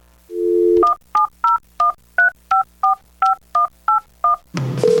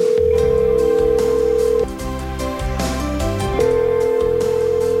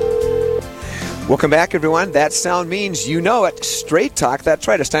Welcome back, everyone. That sound means you know it. Straight Talk. That's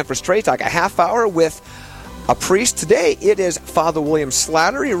right. It's time for Straight Talk. A half hour with a priest. Today, it is Father William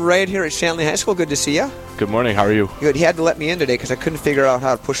Slattery right here at Shanley High School. Good to see you. Good morning. How are you? Good. He had to let me in today because I couldn't figure out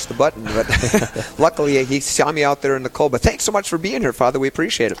how to push the button. But luckily, he saw me out there in the cold. But thanks so much for being here, Father. We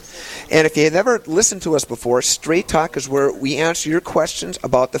appreciate it. And if you have never listened to us before, Straight Talk is where we answer your questions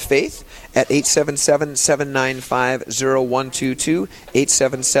about the faith at 877-795-0122,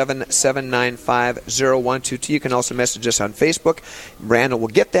 877-795-0122. You can also message us on Facebook. Brandon will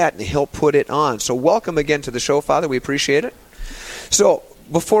get that, and he'll put it on. So welcome again to the show, Father. We appreciate it. So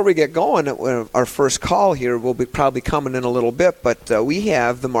before we get going, our first call here will be probably coming in a little bit, but we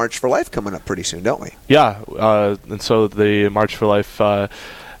have the March for Life coming up pretty soon, don't we? Yeah, and so the March for Life,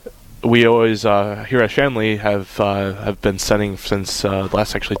 we always here at Shanley have been studying since the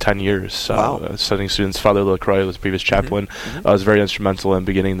last actually 10 years. Wow. Studying students. Father LaCroix was the previous chaplain. Was very instrumental in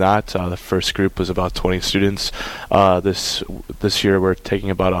beginning that. The first group was about 20 students. This year we're taking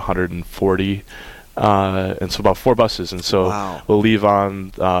about 140. And so about 4 buses, and so wow. We'll leave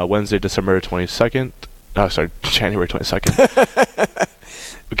on Wednesday, January 22nd.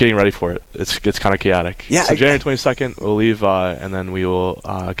 We're getting ready for it. It's kind of chaotic. Yeah. So January 22nd, we'll leave, and then we will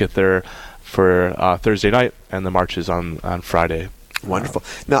get there for Thursday night, and the march is on Friday. Wonderful.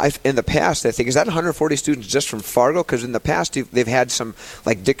 Now, in the past, I think, is that 140 students just from Fargo? Because in the past, they've had some,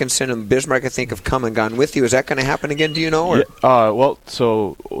 like Dickinson and Bismarck, I think, have come and gone with you. Is that going to happen again, do you know? Or? Yeah, well,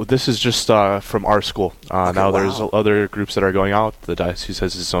 so this is just from our school. Okay, now wow. There's other groups that are going out. The diocese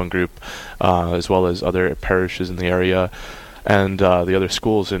has its own group, as well as other parishes in the area. And the other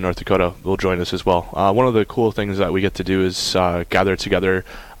schools in North Dakota will join us as well. One of the cool things that we get to do is gather together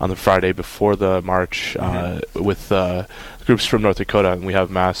on the Friday before the march with groups from North Dakota, and we have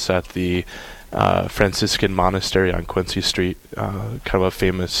Mass at the Franciscan Monastery on Quincy Street, kind of a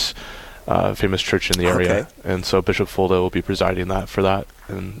famous church in the area. Okay. And so Bishop Fulda will be presiding for that,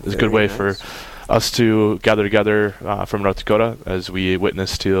 and it's a good Very way nice. for us to gather together from North Dakota as we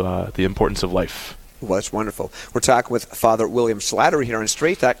witness to the importance of life. Well, that's wonderful. We're talking with Father William Slattery here on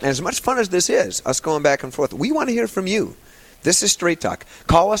Straight Talk. And as much fun as this is, us going back and forth, we want to hear from you. This is Straight Talk.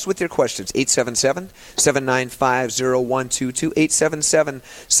 Call us with your questions, 877-795-0122,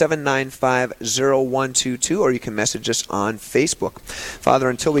 877-795-0122, or you can message us on Facebook. Father,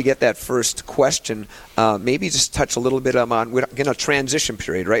 until we get that first question, maybe just touch a little bit on, we're in a transition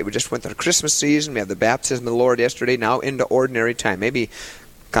period, right? We just went through the Christmas season. We had the baptism of the Lord yesterday, now into ordinary time. Maybe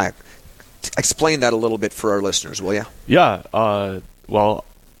kind of explain that a little bit for our listeners, will you? Yeah. Well,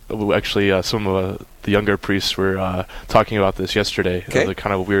 actually, some of the younger priests were talking about this yesterday. Okay. The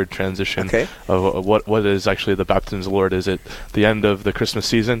kind of weird transition Okay. of what is actually the baptism of the Lord. Is it the end of the Christmas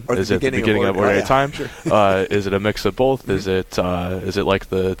season? Or Is it the beginning of ordinary time? Sure. Is it a mix of both? Is it like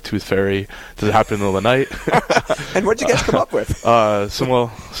the Tooth Fairy? Does it happen in the middle of the night? And what did you guys come up with? Some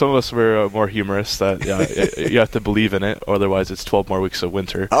of us were more humorous that you have to believe in it, or otherwise it's 12 more weeks of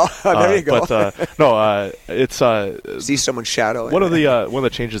winter. Oh, there you go. But no, it's see someone's shadow. one of the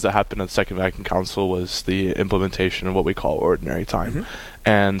changes that happened at the Second Vatican Council was the implementation of what we call ordinary time,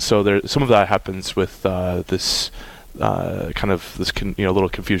 and so some of that happens with this little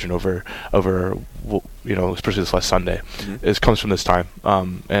confusion over especially this last Sunday. It comes from this time,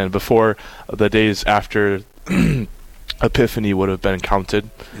 and before the days after Epiphany would have been counted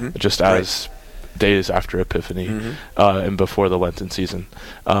just as days after Epiphany and before the Lenten season.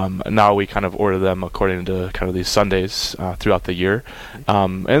 Now we kind of order them according to kind of these Sundays throughout the year.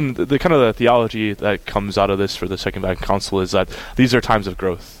 And the kind of the theology that comes out of this for the Second Vatican Council is that these are times of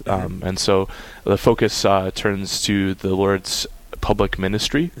growth. And so the focus turns to the Lord's public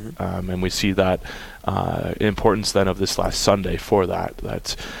ministry, and we see that importance then of this last Sunday for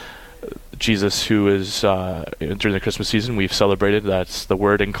that Jesus, who is during the Christmas season, we've celebrated that's the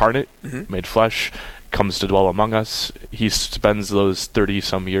Word incarnate, made flesh, comes to dwell among us. He spends those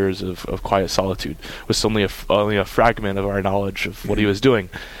 30-some years of quiet solitude with only a fragment of our knowledge of what he was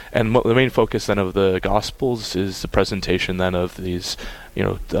doing. And the main focus then of the Gospels is the presentation then of these,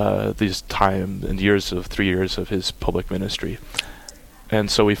 these time and years of 3 years of his public ministry.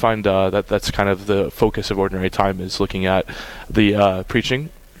 And so we find that's kind of the focus of ordinary time, is looking at the preaching,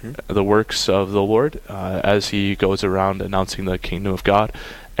 the works of the Lord as he goes around announcing the kingdom of God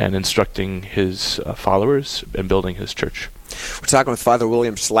and instructing his followers and building his church. We're talking with Father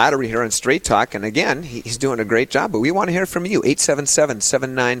William Slattery here on Straight Talk, and again, he's doing a great job, but we want to hear from you.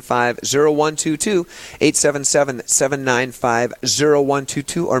 877-795-0122,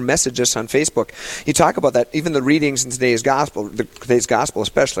 877-795-0122, or message us on Facebook. You talk about that, even the readings in today's gospel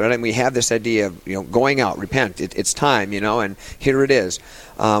especially, right? And we have this idea of, going out, repent, it's time, and here it is.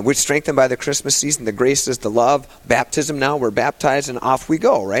 We're strengthened by the Christmas season, the graces, the love, baptism now, we're baptized, and off we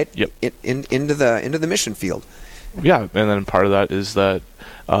go, right? Yep. Into the mission field. Yeah, and then part of that is that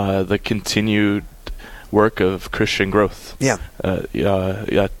the continued work of Christian growth. Yeah.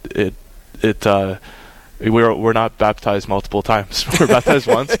 We're not baptized multiple times. We're baptized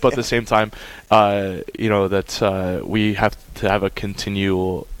once, but at the same time, that we have to have a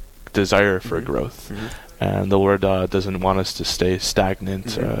continual desire for growth. Mm-hmm. And the Lord doesn't want us to stay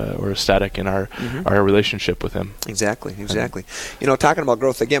stagnant or static in our relationship with Him. Exactly. Talking about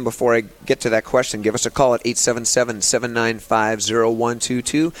growth, again, before I get to that question, give us a call at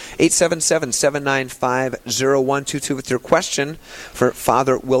 877-795-0122, 877-795-0122 with your question for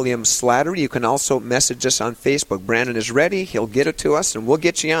Father William Slattery. You can also message us on Facebook. Brandon is ready. He'll get it to us, and we'll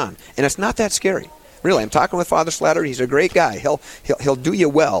get you on. And it's not that scary. Really, I'm talking with Father Slattery. He's a great guy. He'll do you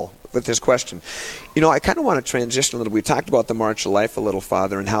well with this question. I kind of want to transition a little. We talked about the March of Life a little,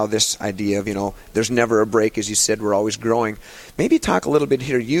 Father, and how this idea of, there's never a break, as you said, we're always growing. Maybe talk a little bit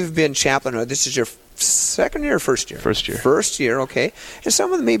here. You've been chaplain. This is your second year or first year? First year. First year, okay. And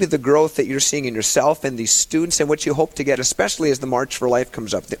some of maybe the growth that you're seeing in yourself and these students and what you hope to get, especially as the March for Life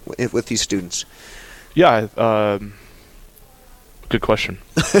comes up with these students. Yeah, good question.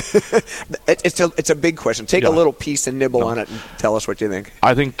 It's a big question. Take a little piece and nibble on it and tell us what you think.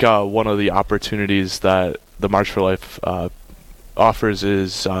 I think one of the opportunities that the March for Life offers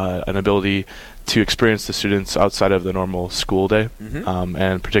is an ability to experience the students outside of the normal school day,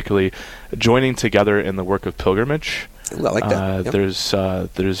 and particularly joining together in the work of pilgrimage. Ooh, I like that. Yep.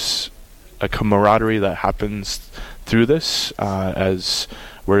 There's a camaraderie that happens through this as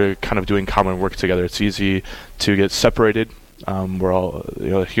we're kind of doing common work together. It's easy to get separated. We're all,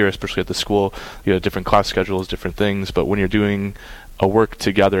 here, especially at the school, different class schedules, different things. But when you're doing a work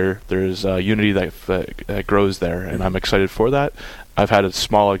together, there's unity that grows there, and I'm excited for that. I've had a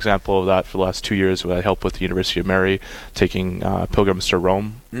small example of that for the last 2 years when I helped with the University of Mary, taking pilgrims to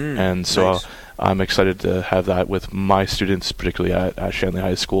Rome, and so nice. I'm excited to have that with my students, particularly at Shanley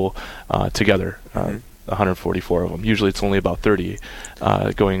High School, together. 144 of them. Usually it's only about 30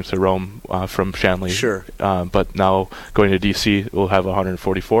 going to Rome from Shanley. Sure. But now going to D.C., we'll have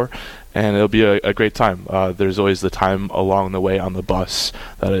 144, and it'll be a great time. There's always the time along the way on the bus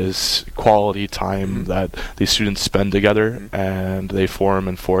that is quality time that these students spend together, and they form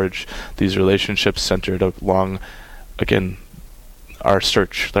and forge these relationships centered along, again, our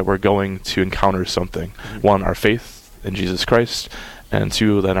search that we're going to encounter something. One, our faith in Jesus Christ, and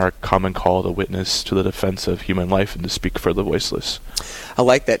two, then our common call to witness to the defense of human life and to speak for the voiceless. I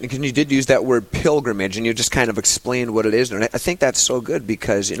like that, because you did use that word pilgrimage, and you just kind of explained what it is. And I think that's so good,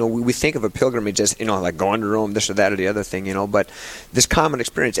 because we think of a pilgrimage as like going to Rome, this or that or the other thing, but this common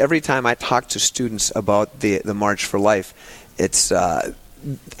experience. Every time I talk to students about the March for Life, it's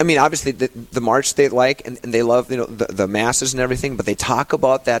obviously the march they like, and they love the masses and everything, but they talk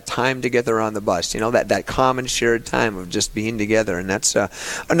about that time together on the bus, that common shared time of just being together. And that's now,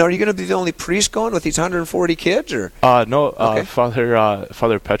 are you going to be the only priest going with these 140 kids, or no? Okay.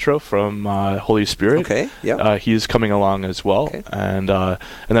 Father Petro from Holy Spirit. Okay, yeah, he's coming along as well. Okay. And then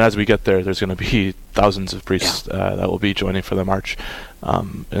as we get there, there's going to be thousands of priests that will be joining for the march,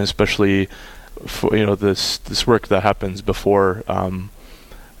 and especially for this work that happens before.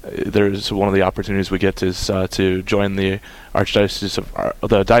 There's one of the opportunities we get is to join the Diocese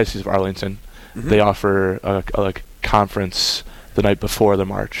of Arlington. They offer a conference the night before the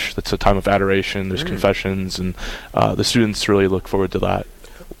march. That's a time of adoration. There's confessions, and the students really look forward to that.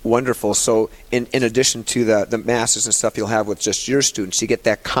 Wonderful. So in addition to the masses and stuff you'll have with just your students, you get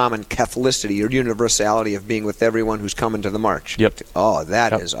that common Catholicity or universality of being with everyone who's coming to the march. Yep. Oh,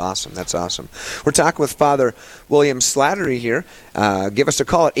 that is awesome. That's awesome. We're talking with Father William Slattery here. Give us a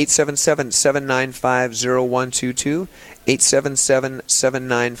call at 877-795-0122,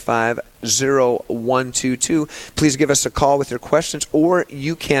 877-795-0122. Please give us a call with your questions, or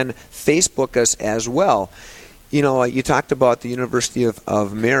you can Facebook us as well. You talked about the University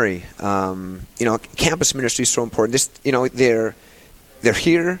of Mary. Campus ministry is so important. They're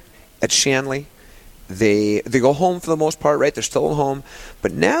here at Shanley. They go home for the most part, right? They're still at home.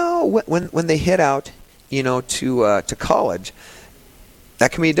 But now, when they head out, to college,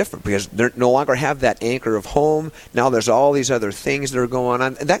 that can be different because they no longer have that anchor of home. Now there's all these other things that are going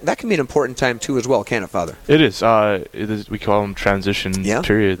on. And that can be an important time too as well, can't it, Father? It is. We call them transition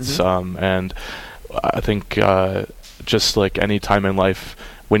periods. And I think just like any time in life,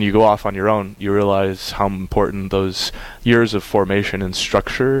 when you go off on your own, you realize how important those years of formation and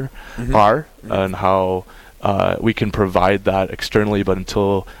structure are, and how we can provide that externally, but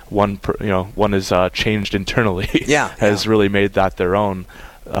until one is changed internally, has really made that their own.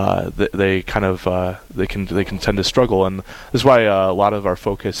 They can tend to struggle, and this is why a lot of our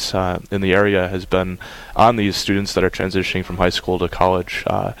focus in the area has been on these students that are transitioning from high school to college.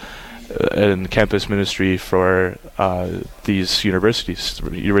 In campus ministry for these universities,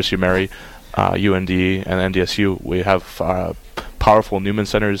 University of Mary, UND, and NDSU. We have powerful Newman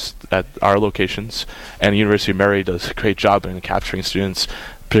Centers at our locations, and University of Mary does a great job in capturing students,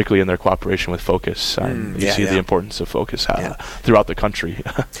 particularly in their cooperation with Focus. You see the importance of Focus throughout the country.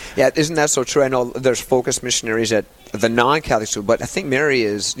 Isn't that so true? I know there's Focus missionaries at the non-Catholic school, but I think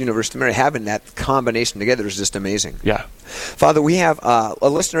University of Mary, having that combination together is just amazing. Yeah. Father, we have a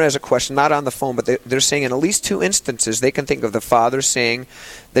listener has a question, not on the phone, but they're saying in at least 2 instances they can think of the Father saying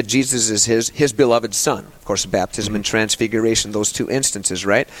that Jesus is his beloved Son. Of course, baptism and transfiguration, those 2 instances,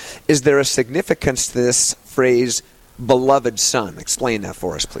 right? Is there a significance to this phrase, beloved Son? Explain that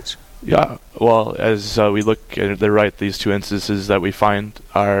for us, please. Yeah, well, as we look at they're right, these 2 instances that we find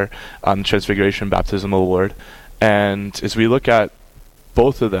are on Transfiguration, baptism of the Lord. And as we look at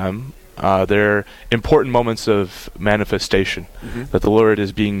both of them, they're important moments of manifestation, that the Lord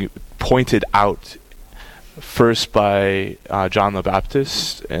is being pointed out first by John the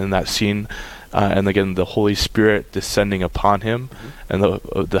Baptist in that scene, and again the Holy Spirit descending upon him, and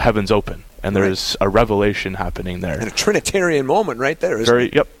the heavens open. And there's a revelation happening there. And a Trinitarian moment right there, isn't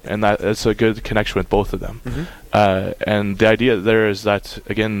it? Yep, and that's a good connection with both of them. And the idea there is that,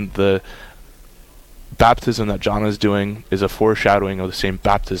 again, the baptism that John is doing is a foreshadowing of the same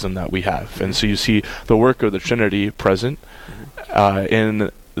baptism that we have. And so you see the work of the Trinity present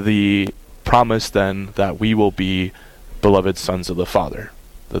in the promise then that we will be beloved sons of the Father,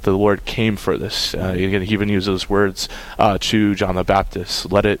 that the Lord came for this. He even uses words to John the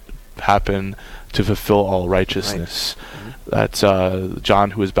Baptist, let it happen to fulfill all righteousness. That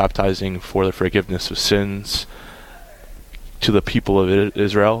John, who is baptizing for the forgiveness of sins, to the people of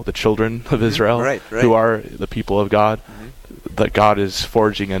Israel, the children of Israel, who are the people of God, that God is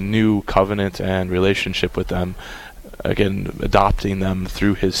forging a new covenant and relationship with them, again, adopting them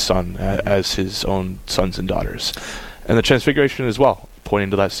through his Son as his own sons and daughters. And the Transfiguration as well, pointing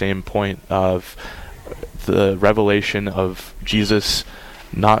to that same point of the revelation of Jesus,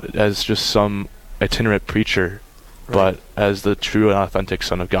 not as just some itinerant preacher, but as the true and authentic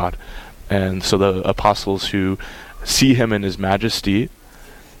Son of God. And so the apostles who see him in his majesty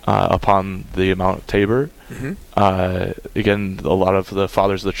upon the Mount Tabor, again, a lot of the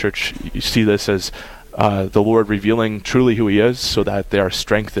fathers of the church, you see this as the Lord revealing truly who he is, so that they are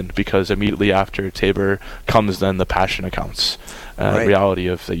strengthened, because immediately after Tabor comes then the Passion accounts, reality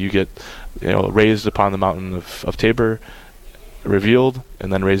of that you get raised upon the mountain of Tabor, revealed,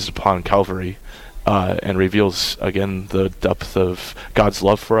 and then raised upon Calvary, and reveals again the depth of God's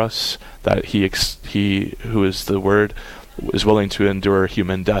love for us, that he who is the Word is willing to endure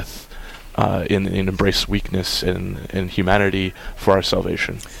human death in embrace weakness in humanity for our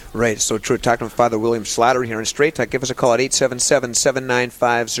salvation. Right, so true. Talking with Father William Slattery here in Straight Talk. Give us a call at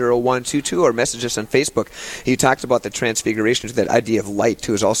 877-795-0122 or message us on Facebook. He talked about the Transfiguration. That idea of light,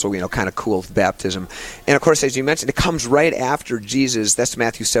 too, is also kind of cool with baptism. And, of course, as you mentioned, it comes right after Jesus. That's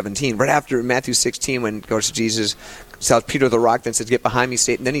Matthew 17. Right after Matthew 16, when, of course, Jesus tells Peter the rock, then says, "Get behind me,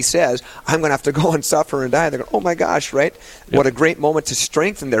 Satan." Then he says, "I'm going to have to go and suffer and die." They're going, "Oh, my gosh," right? Yep. What a great moment to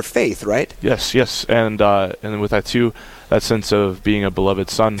strengthen their faith, right? Yes. And with that, too, that sense of being a beloved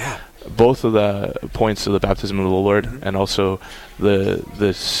son, both of the points of the baptism of the Lord and also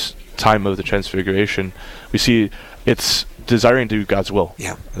this time of the Transfiguration, we see it's desiring to do God's will.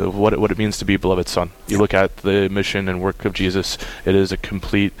 What it means to be a beloved son. You look at the mission and work of Jesus, it is a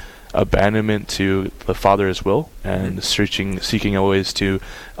complete abandonment to the Father's will and seeking always to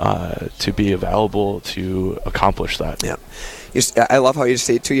be available to accomplish that. I love how you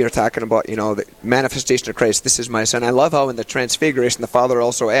say too, you're talking about the manifestation of Christ. This is my son. I love how in the Transfiguration the Father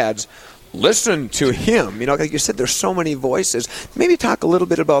also adds, listen to him. Like you said, there's so many voices. Maybe talk a little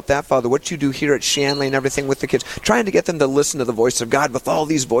bit about that, Father, what you do here at Shanley and everything with the kids, trying to get them to listen to the voice of God with all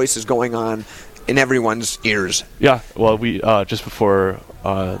these voices going on in everyone's ears. Well, we just before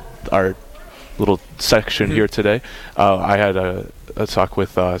our little section here today, I had a talk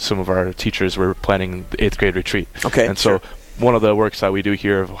with some of our teachers. We're planning the 8th grade retreat. And so one of the works that we do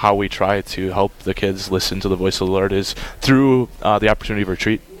here of how we try to help the kids listen to the voice of the Lord is through the opportunity of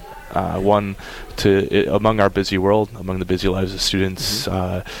retreat. One, among our busy world, among the busy lives of students,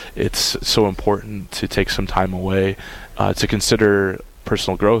 it's so important to take some time away to consider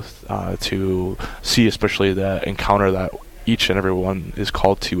personal growth, to see especially the encounter that each and every one is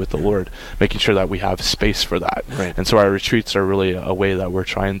called to with the Lord, making sure that we have space for that. Right. And so our retreats are really a way that we're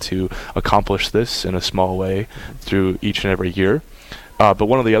trying to accomplish this in a small way through each and every year. But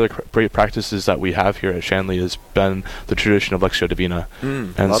one of the other great practices that we have here at Shanley has been the tradition of Lectio Divina.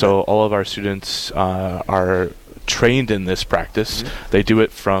 And so all of our students are trained in this practice. They do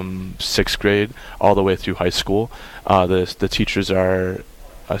it from 6th grade all the way through high school. The teachers are,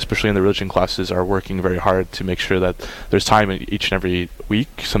 especially in the religion classes, are working very hard to make sure that there's time each and every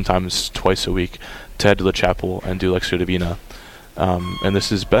week, sometimes twice a week, to head to the chapel and do Lectio Divina. And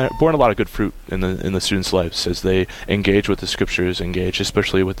this has borne a lot of good fruit in the students' lives as they engage with the scriptures,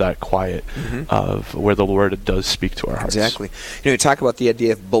 especially with that quiet of where the Lord does speak to our hearts. Exactly. You talk about the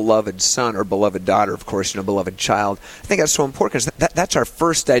idea of beloved son or beloved daughter, of course, beloved child. I think that's so important because that's our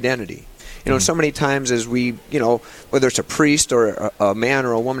first identity. So many times as we, whether it's a priest or a man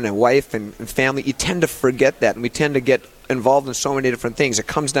or a woman and wife and family, you tend to forget that, and we tend to get involved in so many different things. It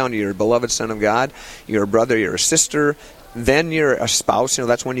comes down to your beloved son of God, you're a brother, you're a sister, then you're a spouse,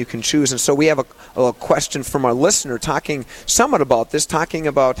 that's when you can choose. And so we have a question from our listener talking somewhat about this, talking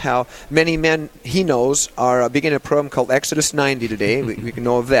about how many men he knows are beginning a program called Exodus 90 today. we can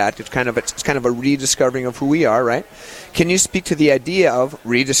know of that. It's kind of a rediscovering of who we are, right? Can you speak to the idea of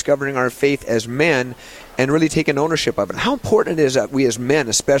rediscovering our faith as men and really taking ownership of it? How important it is that we as men,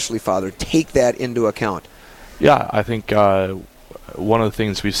 especially, Father, take that into account? Yeah, I think one of the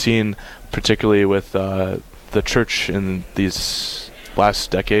things we've seen, particularly with the church in these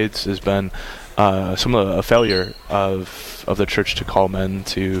last decades, has been some of a failure of the church to call men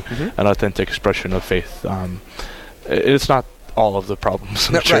to an authentic expression of faith. It's not all of the problems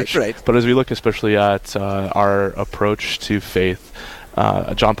in the church, right. But as we look especially at our approach to faith,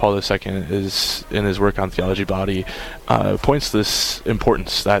 John Paul II is, in his work on Theology Body, points to this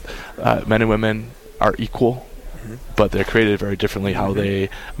importance that men and women are equal, but they're created very differently, how they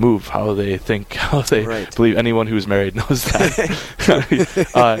move, how they think, how they believe. Anyone who's married knows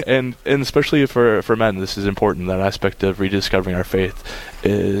that. And especially for men, this is important. That aspect of rediscovering our faith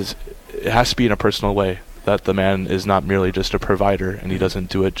it has to be in a personal way, that the man is not merely just a provider and he doesn't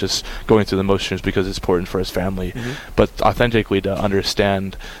do it just going through the motions because it's important for his family, but authentically to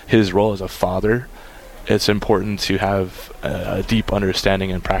understand his role as a father. It's important to have a deep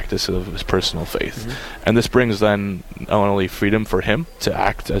understanding and practice of his personal faith. And this brings then not only freedom for him to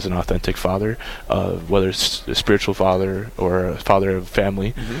act as an authentic father, whether it's a spiritual father or a father of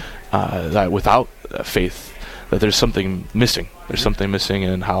family, that without faith, that there's something missing. There's something missing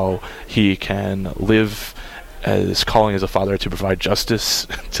in how he can live as calling as a father to provide justice,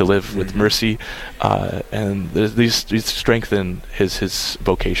 to live with mercy, and these strengthen his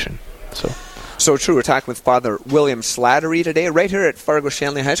vocation. So true. We're talking with Father William Slattery today, right here at Fargo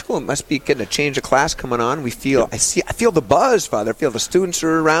Shanley High School. It must be getting a change of class coming on. I feel the buzz, Father. I feel the students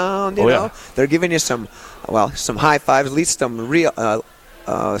are around. You know, they're giving you some high fives, at least some real.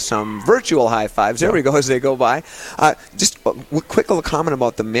 Some virtual high fives. There we go as they go by. Just a quick little comment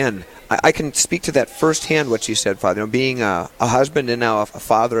about the men. I can speak to that firsthand, what you said, Father. Being a husband and now a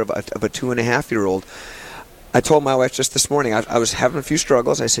father of a 2.5-year-old. I told my wife just this morning, I was having a few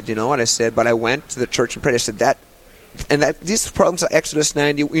struggles. I said, you know what? I said, but I went to the church and prayed. I said, these problems of Exodus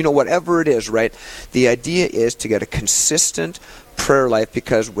 90, whatever it is, right? The idea is to get a consistent prayer life,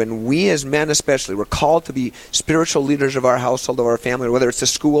 because when we as men especially, we're called to be spiritual leaders of our household, of our family, whether it's a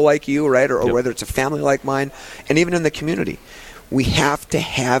school like you, right, or whether it's a family like mine, and even in the community. We have to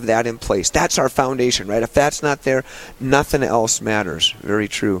have that in place. That's our foundation, right? If that's not there, nothing else matters. Very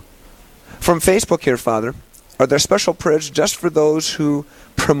true. From Facebook here, Father, are there special prayers just for those who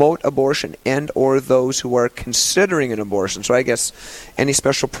promote abortion and or those who are considering an abortion? So I guess any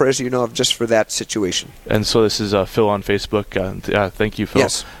special prayers you know of just for that situation. And so this is Phil on Facebook. Thank you, Phil.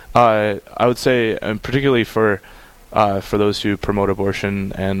 Yes. I would say, and particularly for those who promote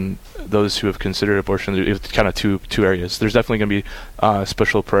abortion and those who have considered abortion, it's kind of two areas. There's definitely going to be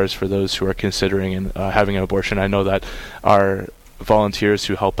special prayers for those who are considering and having an abortion. I know that our volunteers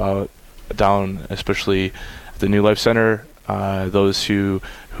who help out down, especially the New Life Center, those who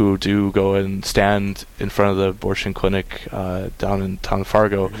do go and stand in front of the abortion clinic down in town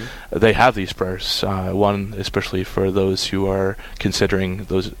Fargo, they have these prayers. One especially for those who are considering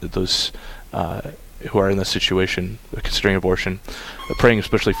those who are in this situation, considering abortion, praying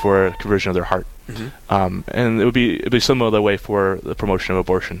especially for a conversion of their heart. And it would be similar the way for the promotion of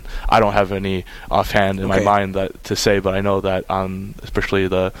abortion. I don't have any offhand in my mind that to say, but I know that on especially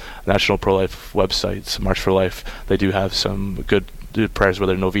the National Pro-Life websites, March for Life, they do have some good prayers,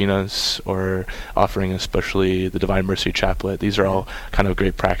 whether novenas or offering especially the Divine Mercy Chaplet. These are all kind of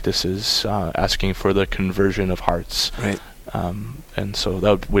great practices, asking for the conversion of hearts. Right. And so that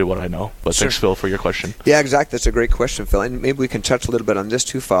would be what I know. But thanks, Phil, for your question. Yeah, exactly. That's a great question, Phil. And maybe we can touch a little bit on this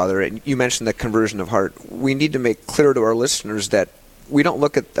too, Father. And you mentioned the conversion of heart. We need to make clear to our listeners that we don't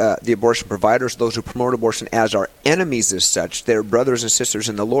look at the abortion providers, those who promote abortion, as our enemies as such. They're brothers and sisters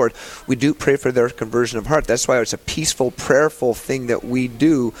in the Lord. We do pray for their conversion of heart. That's why it's a peaceful, prayerful thing that we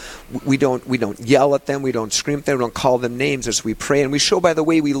do. We don't yell at them. We don't scream at them. We don't call them names as we pray. And we show by the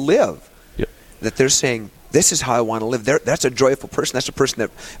way we live that they're saying, this is how I want to live. That's a joyful person. That's a person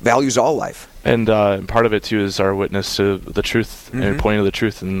that values all life. And part of it, too, is our witness to the truth and pointing to the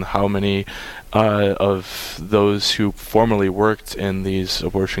truth, and how many of those who formerly worked in these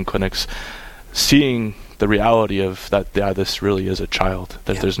abortion clinics seeing the reality of that, this really is a child,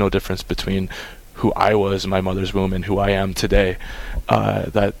 that there's no difference between who I was in my mother's womb and who I am today,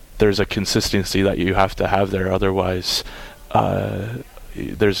 that there's a consistency that you have to have there. Otherwise,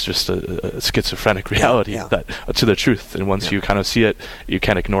 there's just a schizophrenic reality that to the truth, and once you kind of see it, you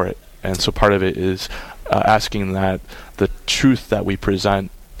can't ignore it. And so part of it is asking that the truth that we present,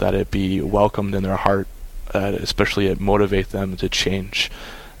 that it be welcomed in their heart, especially it motivate them to change,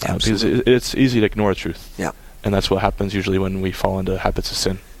 because it's easy to ignore truth, and that's what happens usually when we fall into habits of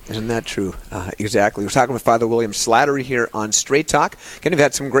sin. Isn't that true? Exactly. We're talking with Father William Slattery here on Straight Talk. Again, we've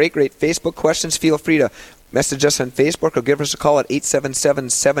had some great Facebook questions. Feel free to message us on Facebook or give us a call at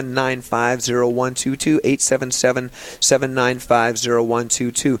 877-795-0122,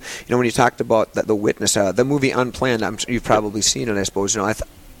 877-795-0122. You know, when you talked about the witness, the movie Unplanned, I'm sure you've probably seen it, I suppose. You know,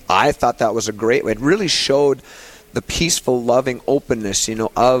 I thought that was a great way. It really showed the peaceful, loving openness, you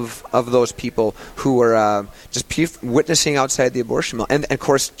know, of those people who were just witnessing outside the abortion mill. And, of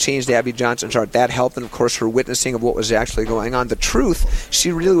course, changed Abby Johnson's heart. That helped, and, of course, her witnessing of what was actually going on. The truth,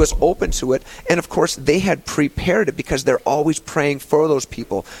 she really was open to it. And, of course, they had prepared it because they're always praying for those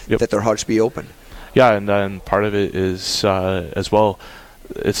people that their hearts be open. Yeah, and part of it is, as well,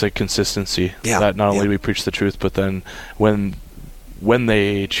 it's a consistency. That not only we preach the truth, but then when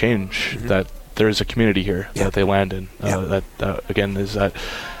they change, that there's a community here that they land in. That again is that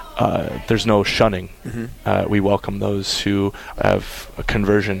there's no shunning. We welcome those who have a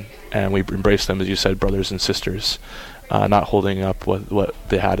conversion, and we embrace them, as you said, brothers and sisters, not holding up what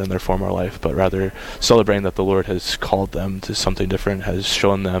they had in their former life, but rather celebrating that the Lord has called them to something different, has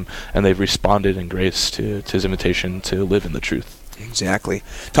shown them, and they've responded in grace to His invitation to live in the truth. Exactly.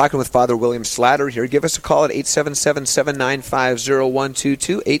 Talking with Father William Slattery here. Give us a call at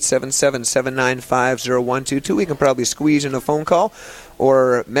 877-795-0122, 877-795-0122. We can probably squeeze in a phone call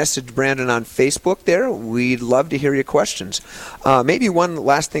or message Brandon on Facebook there. We'd love to hear your questions. Maybe one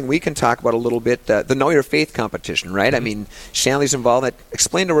last thing we can talk about a little bit, the Know Your Faith competition, right? I mean, Shanley's involved in that.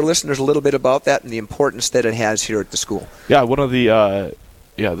 Explain to our listeners a little bit about that and the importance that it has here at the school. Yeah, one of the...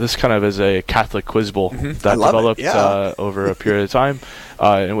 this kind of is a Catholic quiz bowl that developed over a period of time,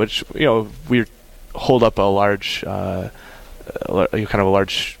 in which we hold up a large, kind of a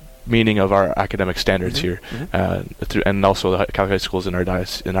large meaning of our academic standards here, and also the Catholic high schools in our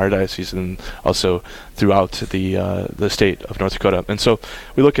diocese, and also throughout the state of North Dakota. And so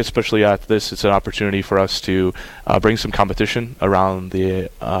we look especially at this. It's an opportunity for us to bring some competition around the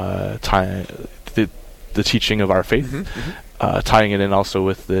teaching of our faith. Tying it in also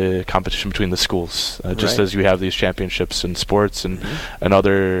with the competition between the schools, just as we have these championships in sports and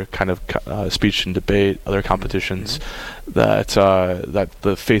other kind of speech and debate, other competitions, that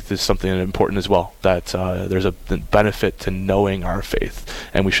the faith is something important as well, that there's a benefit to knowing our faith,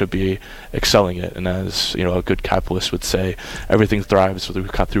 and we should be excelling it. And as a good capitalist would say, everything thrives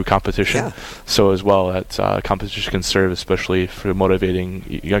through competition. So as well, that competition can serve especially for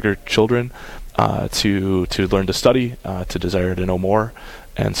motivating younger children to learn to study, to desire to know more.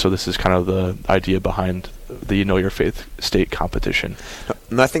 And so this is kind of the idea behind the Know Your Faith state competition.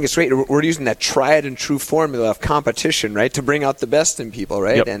 And I think it's great. We're using that tried and true formula of competition, right, to bring out the best in people,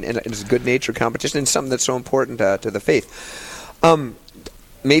 right? And it's a good-natured competition, and something that's so important to the faith.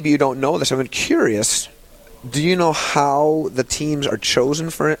 Maybe you don't know this. I'm curious. Do you know how the teams are chosen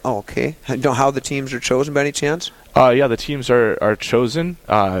for it? Oh, okay. Do you know how the teams are chosen by any chance? The teams are chosen.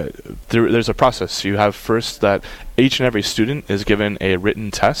 There's a process. You have first that each and every student is given a written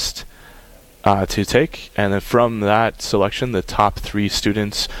test to take, and then from that selection, the top 3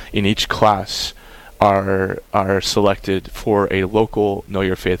 students in each class are selected for a local Know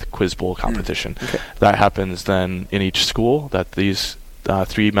Your Faith Quiz Bowl competition. Okay. That happens then in each school, that these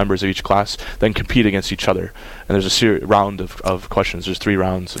 3 members of each class then compete against each other. And there's a round of questions. There's 3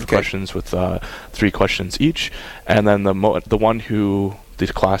 rounds of questions with 3 questions each. And then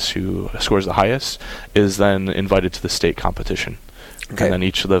the class who scores the highest is then invited to the state competition. Okay. And then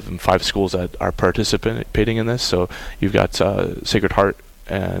each of the 5 schools that are participating in this, so you've got Sacred Heart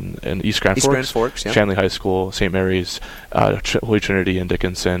and East Grand Forks, yeah. Shanley High School, St. Mary's, Holy Trinity in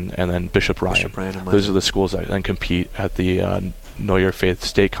Dickinson, and then Bishop Ryan. Those are the schools that then compete at the Know Your Faith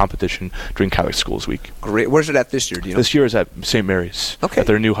state competition during Catholic Schools Week. Great. Where's it at this year? Do you know? This year is at St. Mary's, at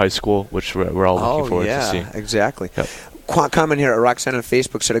their new high school, which we're all looking forward to seeing. Exactly. Yep. Comment here, Roxanne on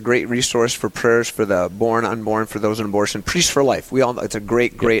Facebook said a great resource for prayers for the born, unborn, for those in abortion. Priest for Life. We all know it's a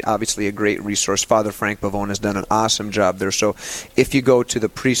great, obviously a great resource. Father Frank Pavone has done an awesome job there. So if you go to the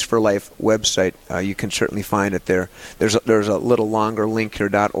Priest for Life website, you can certainly find it there. There's a little longer link here,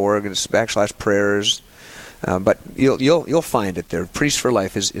 .org, and it's /prayers. But you'll find it there. Priest for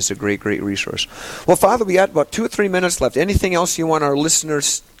Life is a great resource. Well, Father, we got about 2 or 3 minutes left. Anything else you want our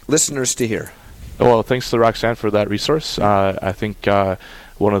listeners to hear? Well, thanks to Roxanne for that resource. I think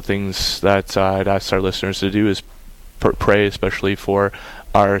one of the things that I'd ask our listeners to do is pray, especially for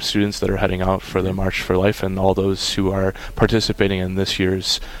our students that are heading out for the March for Life and all those who are participating in this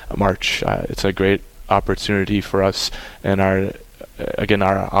year's march. It's a great opportunity for us and our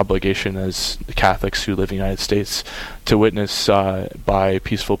obligation as Catholics who live in the United States to witness by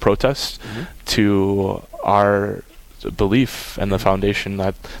peaceful protest to our belief and the foundation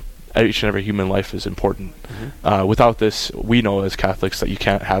that each and every human life is important. Without this, we know as Catholics that you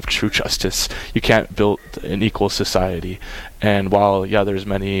can't have true justice. You can't build an equal society. And while, there's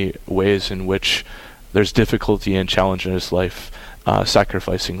many ways in which there's difficulty and challenge in this life,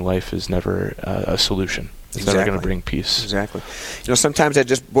 sacrificing life is never a solution. It's never going to bring peace. Exactly. Sometimes I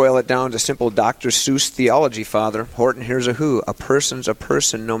just boil it down to simple Dr. Seuss theology, Father. Horton, here's a who. A person's a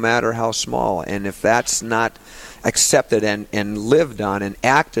person no matter how small. And if that's not accepted and lived on and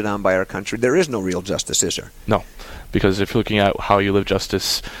acted on by our country, there is no real justice, is there? No. Because if you're looking at how you live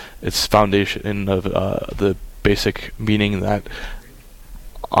justice, it's foundation of the basic meaning that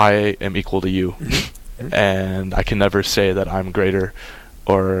I am equal to you. And I can never say that I'm greater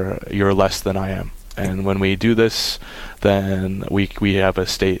or you're less than I am. And when we do this, then we have a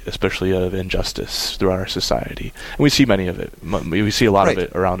state, especially of injustice throughout our society. And we see many of it. We see a lot of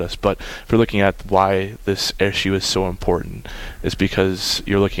it around us. But if we're looking at why this issue is so important, it's because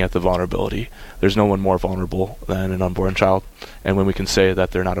you're looking at the vulnerability. There's no one more vulnerable than an unborn child. And when we can say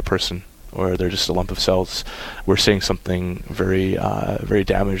that they're not a person or they're just a lump of cells, we're saying something very, very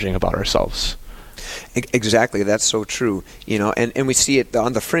damaging about ourselves. Exactly, that's so true. And we see it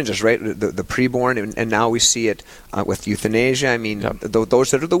on the fringes, right? The preborn, and now we see it with euthanasia. I mean,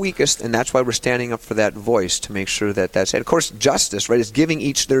 those that are the weakest, and that's why we're standing up for that voice to make sure that that's it. Of course, justice, right, is giving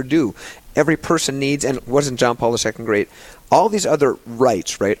each their due. Every person needs, and wasn't John Paul II great? All these other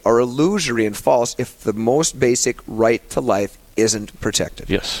rights, right, are illusory and false if the most basic right to life isn't protected.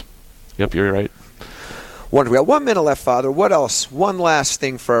 Yes. Yep, you're right. Wonderful. We got 1 minute left, Father. What else? One last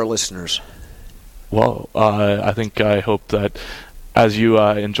thing for our listeners. Well, I hope that as you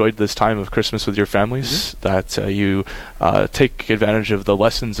enjoyed this time of Christmas with your families, that you take advantage of the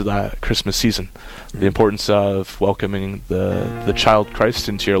lessons of that Christmas season. The importance of welcoming the child Christ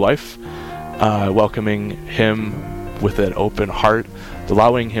into your life, welcoming him with an open heart,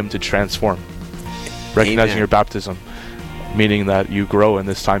 allowing him to transform, recognizing your baptism, meaning that you grow in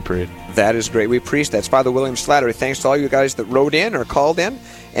this time period. That is great. We appreciate that. It's Father William Slattery. Thanks to all you guys that wrote in or called in.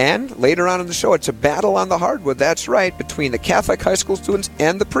 And later on in the show, it's a battle on the hardwood. That's right, between the Catholic high school students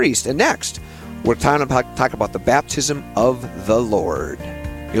and the priest. And next, we're talk about the baptism of the Lord.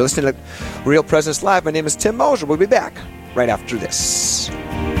 You're listening to Real Presence Live. My name is Tim Moser. We'll be back right after this.